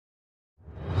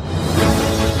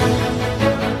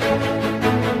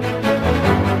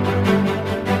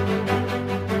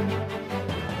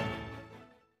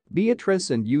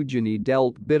Beatrice and Eugenie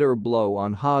dealt bitter blow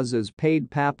on Haas's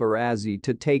paid paparazzi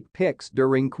to take pics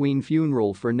during Queen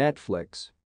funeral for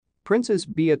Netflix. Princess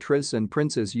Beatrice and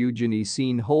Princess Eugenie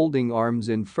seen holding arms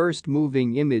in first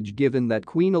moving image given that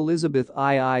Queen Elizabeth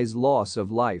II's loss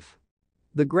of life.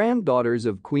 The granddaughters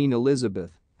of Queen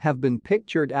Elizabeth have been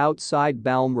pictured outside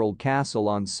Balmoral Castle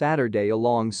on Saturday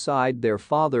alongside their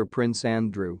father Prince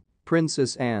Andrew,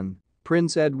 Princess Anne,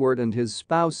 Prince Edward and his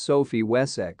spouse Sophie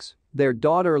Wessex, their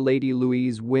daughter Lady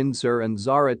Louise Windsor and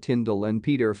Zara Tindall and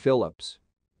Peter Phillips.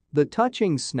 The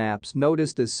touching snaps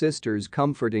noticed the sisters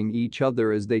comforting each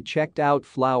other as they checked out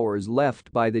flowers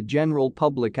left by the general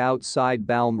public outside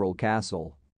Balmoral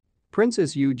Castle.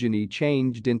 Princess Eugenie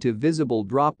changed into visible,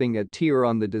 dropping a tear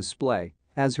on the display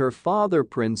as her father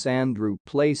Prince Andrew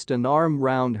placed an arm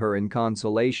round her in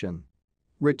consolation.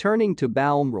 Returning to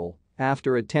Balmoral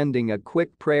after attending a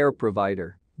quick prayer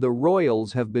provider, the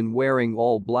royals have been wearing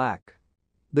all black.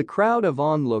 The crowd of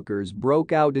onlookers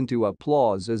broke out into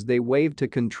applause as they waved to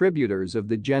contributors of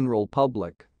the general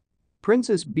public.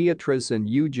 Princess Beatrice and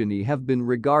Eugenie have been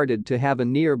regarded to have a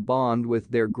near bond with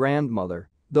their grandmother,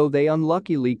 though they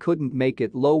unluckily couldn't make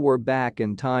it lower back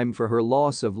in time for her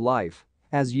loss of life,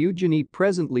 as Eugenie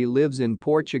presently lives in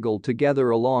Portugal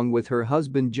together along with her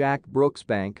husband Jack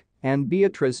Brooksbank, and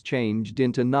Beatrice changed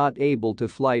into not able to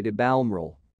fly to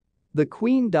Balmoral. The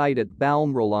Queen died at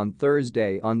Balmoral on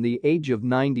Thursday on the age of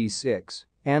 96,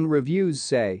 and reviews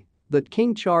say that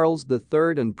King Charles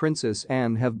III and Princess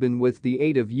Anne have been with the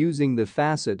aid of using the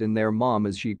facet in their mom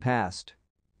as she passed.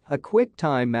 A quick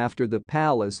time after the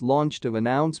palace launched an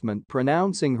announcement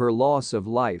pronouncing her loss of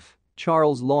life,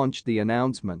 Charles launched the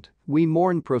announcement, "We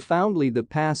mourn profoundly the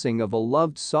passing of a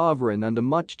loved sovereign and a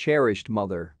much-cherished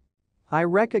mother. I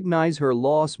recognize her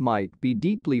loss might be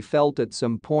deeply felt at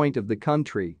some point of the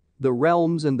country, the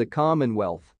realms and the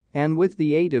Commonwealth, and with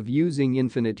the aid of using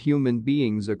infinite human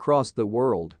beings across the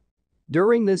world.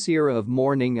 During this era of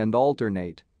mourning and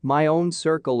alternate, my own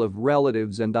circle of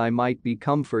relatives and I might be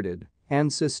comforted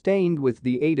and sustained with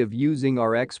the aid of using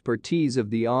our expertise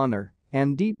of the honor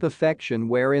and deep affection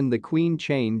wherein the Queen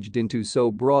changed into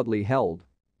so broadly held."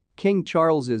 King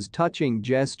Charles's touching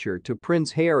gesture to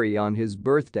Prince Harry on his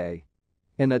birthday.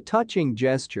 In a touching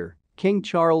gesture, King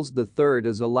Charles III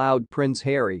has allowed Prince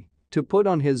Harry to put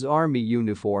on his army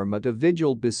uniform at a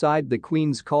vigil beside the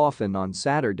Queen's coffin on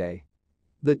Saturday.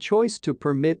 The choice to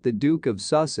permit the Duke of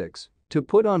Sussex to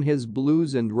put on his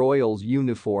Blues and Royals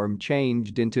uniform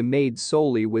changed into made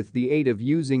solely with the aid of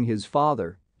using his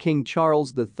father, King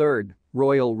Charles III,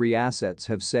 royal reassets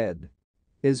have said.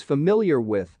 Is familiar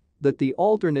with that the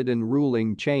alternate in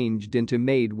ruling changed into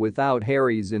made without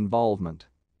Harry's involvement.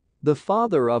 The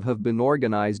father of have been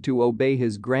organized to obey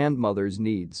his grandmother's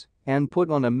needs and put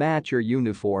on a matcher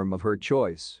uniform of her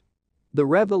choice. The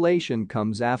revelation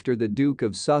comes after the Duke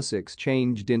of Sussex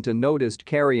changed into noticed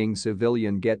carrying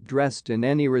civilian get dressed in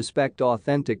any respect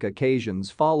authentic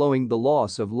occasions following the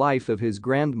loss of life of his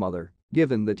grandmother,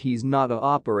 given that he's not a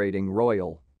operating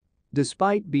royal.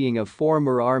 Despite being a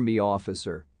former army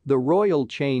officer, the royal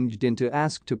changed into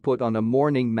asked to put on a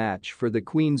mourning match for the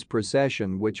Queen's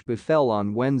procession which befell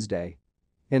on Wednesday.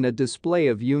 In a display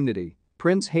of unity,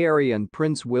 Prince Harry and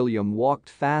Prince William walked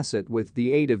facet with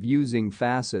the aid of using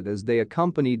facet as they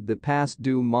accompanied the past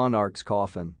due monarch's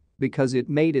coffin because it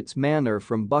made its manner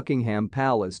from Buckingham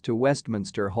Palace to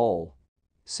Westminster Hall.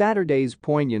 Saturday's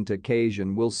poignant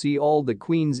occasion will see all the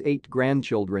Queen's 8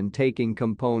 grandchildren taking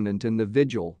component in the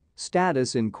vigil,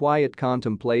 status in quiet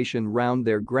contemplation round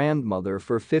their grandmother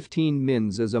for 15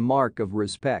 minutes as a mark of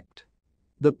respect.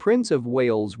 The Prince of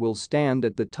Wales will stand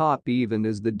at the top even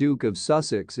as the Duke of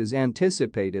Sussex is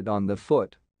anticipated on the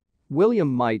foot.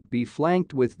 William might be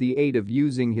flanked with the aid of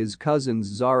using his cousins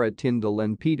Zara Tindall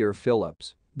and Peter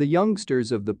Phillips, the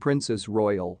youngsters of the Princess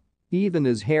Royal, even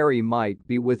as Harry might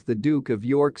be with the Duke of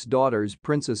York's daughters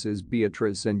Princesses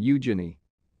Beatrice and Eugenie.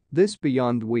 This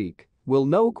beyond week will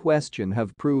no question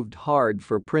have proved hard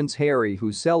for Prince Harry,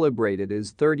 who celebrated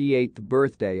his 38th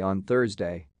birthday on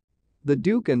Thursday. The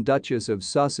Duke and Duchess of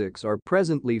Sussex are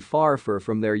presently far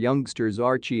from their youngsters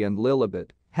Archie and Lilibet,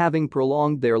 having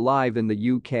prolonged their life in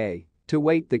the UK to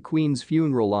wait the Queen's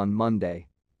funeral on Monday.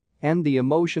 And the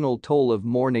emotional toll of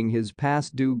mourning his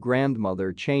past due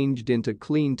grandmother changed into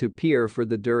clean to peer for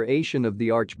the duration of the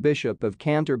Archbishop of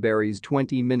Canterbury's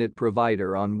 20-minute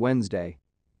provider on Wednesday.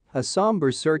 A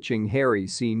somber searching Harry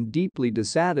seemed deeply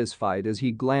dissatisfied as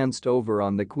he glanced over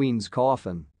on the Queen's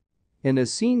coffin. In a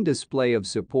scene display of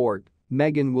support,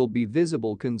 Meghan will be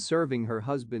visible conserving her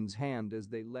husband's hand as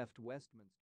they left Westminster.